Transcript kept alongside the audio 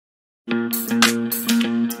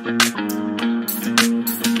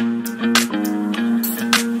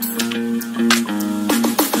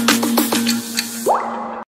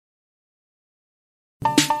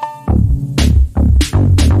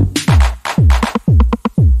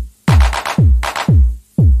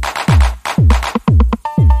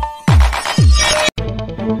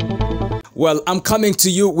Well, I'm coming to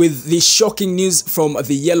you with the shocking news from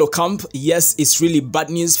the yellow camp. Yes, it's really bad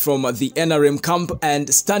news from the NRM camp,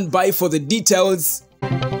 and stand by for the details.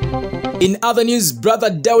 In other news, brother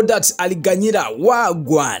Deodati Aliganyira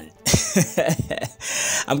waguan.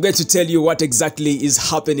 I'm going to tell you what exactly is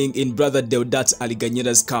happening in brother Deodati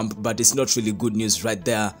Aliganyira's camp, but it's not really good news right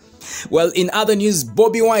there. Well, in other news,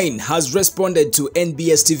 Bobi Wine has responded to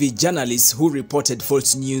NBS TV journalists who reported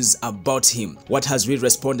false news about him. What has he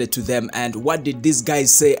responded to them, and what did these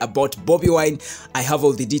guys say about Bobi Wine? I have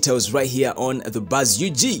all the details right here on the Buzz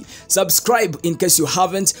UG. Subscribe in case you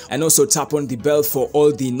haven't, and also tap on the bell for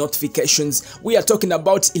all the notifications. We are talking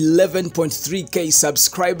about 11.3k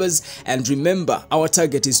subscribers, and remember, our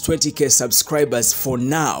target is 20k subscribers for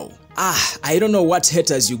now. I don't know what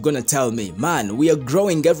haters you're gonna tell me. Man, we are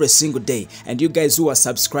growing every single day, and you guys who are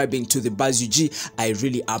subscribing to the Buzz UG, I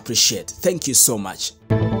really appreciate. Thank you so much.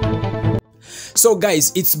 So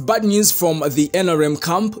guys, it's bad news from the NRM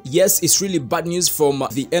camp. Yes, it's really bad news from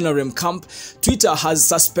the NRM camp. Twitter has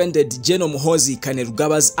suspended General Muhoozi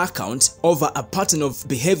Kainerugaba's account over a pattern of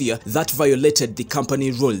behavior that violated the company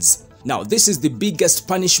rules. Now, this is the biggest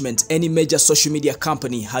punishment any major social media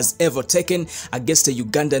company has ever taken against a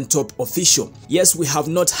Ugandan top official. Yes, we have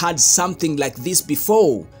not had something like this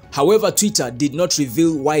before. However, Twitter did not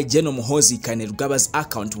reveal why General Muhoozi Kainerugaba's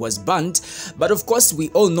account was banned, but of course we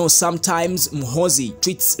all know sometimes Muhoozi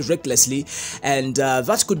tweets recklessly, and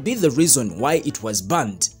that could be the reason why it was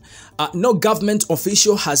banned. No government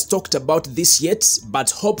official has talked about this yet, but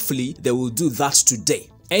hopefully they will do that today.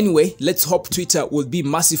 Anyway, let's hope Twitter will be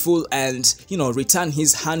merciful and, return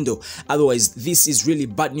his handle. Otherwise, this is really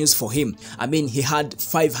bad news for him. I mean, he had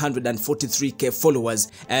 543k followers,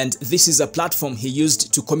 and this is a platform he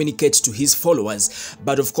used to communicate to his followers.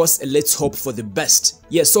 But of course, let's hope for the best.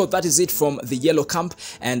 Yeah, so that is it from the yellow camp,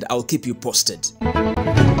 and I'll keep you posted.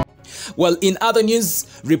 Well, in other news,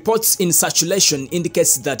 reports in circulation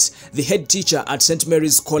indicates that the head teacher at St.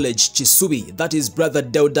 Mary's College, Kisubi, that is brother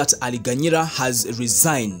Deodati Aliganyira, has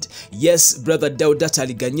resigned. Yes, brother Deodati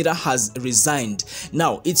Aliganyira has resigned.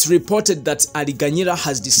 Now, it's reported that Aliganyira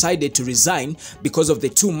has decided to resign because of the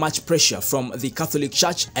too much pressure from the Catholic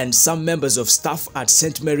Church and some members of staff at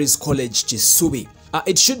St. Mary's College, Kisubi.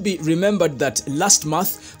 It should be remembered that last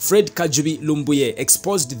month, Fred Kajubi Lumbuye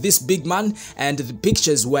exposed this big man, and the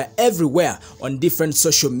pictures were everywhere on different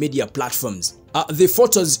social media platforms. The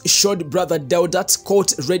photos showed brother Deodati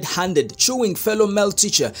caught red-handed chewing fellow male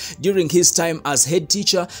teacher during his time as head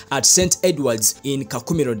teacher at St. Edward's in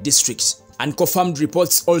Kakumiro district. Unconfirmed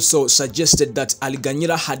reports also suggested that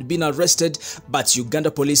Aliganyira had been arrested, but Uganda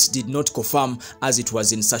police did not confirm as it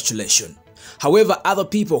was in circulation. However, other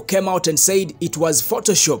people came out and said it was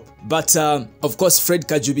Photoshop, but of course Fred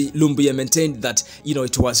Kajubi Lumbuye maintained that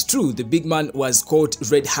it was true. The big man was caught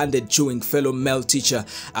red-handed chewing fellow male teacher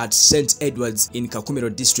at St. Edward's in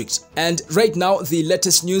Kakumiro district. And right now, the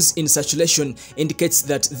latest news in circulation indicates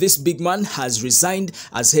that this big man has resigned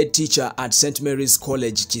as head teacher at St. Mary's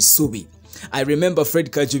College, Kisubi. I remember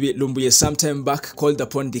Fred Kajubi Lumbuye sometime back called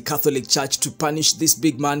upon the Catholic Church to punish this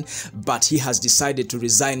big man, but he has decided to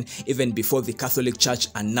resign even before the Catholic Church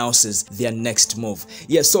announces their next move.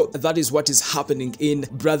 Yeah, so that is what is happening in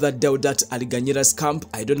brother Deodati Aliganyira's camp.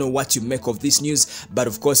 I don't know what you make of this news, but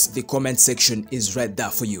of course the comment section is right there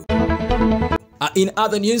for you. In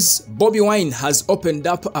other news, Bobi Wine has opened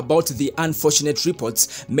up about the unfortunate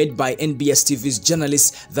reports made by NBS TV's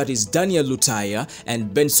journalists, that is Daniel Lutaya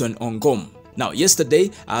and Benson Ongom. Now,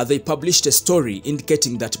 yesterday, they published a story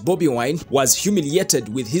indicating that Bobi Wine was humiliated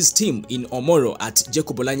with his team in Omoro at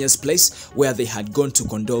Jacob Olanya's place, where they had gone to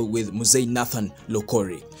condole with Mzee Nathan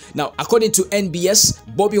Lokori. Now, according to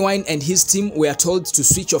NBS, Bobi Wine and his team were told to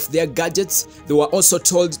switch off their gadgets. They were also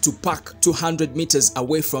told to park 200 meters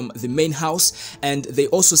away from the main house, and they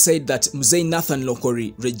also said that Mzee Nathan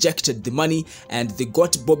Lokori rejected the money, and they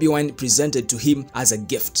got Bobi Wine presented to him as a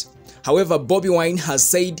gift. However, Bobi Wine has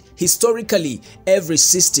said historically every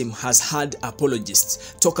system has had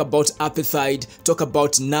apologists. Talk about apartheid, talk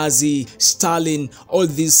about Nazi, Stalin, all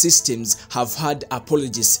these systems have had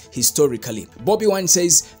apologists historically. Bobi Wine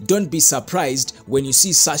says, don't be surprised when you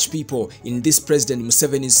see such people in this President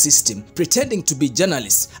Museveni's system pretending to be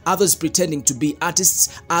journalists, others pretending to be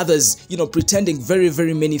artists, others, pretending very,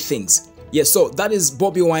 very many things. Yeah, so that is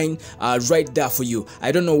Bobi Wine right there for you.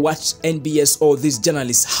 I don't know what NBS or these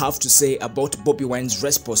journalists have to say about Bobi Wine's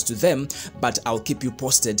response to them, but I'll keep you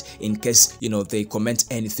posted in case, you know, they comment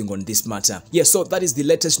anything on this matter. Yeah, so that is the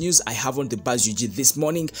latest news I have on the Buzz UG this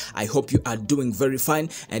morning. I hope you are doing very fine,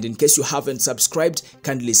 and in case you haven't subscribed,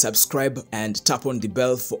 kindly subscribe and tap on the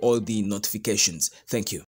bell for all the notifications. Thank you.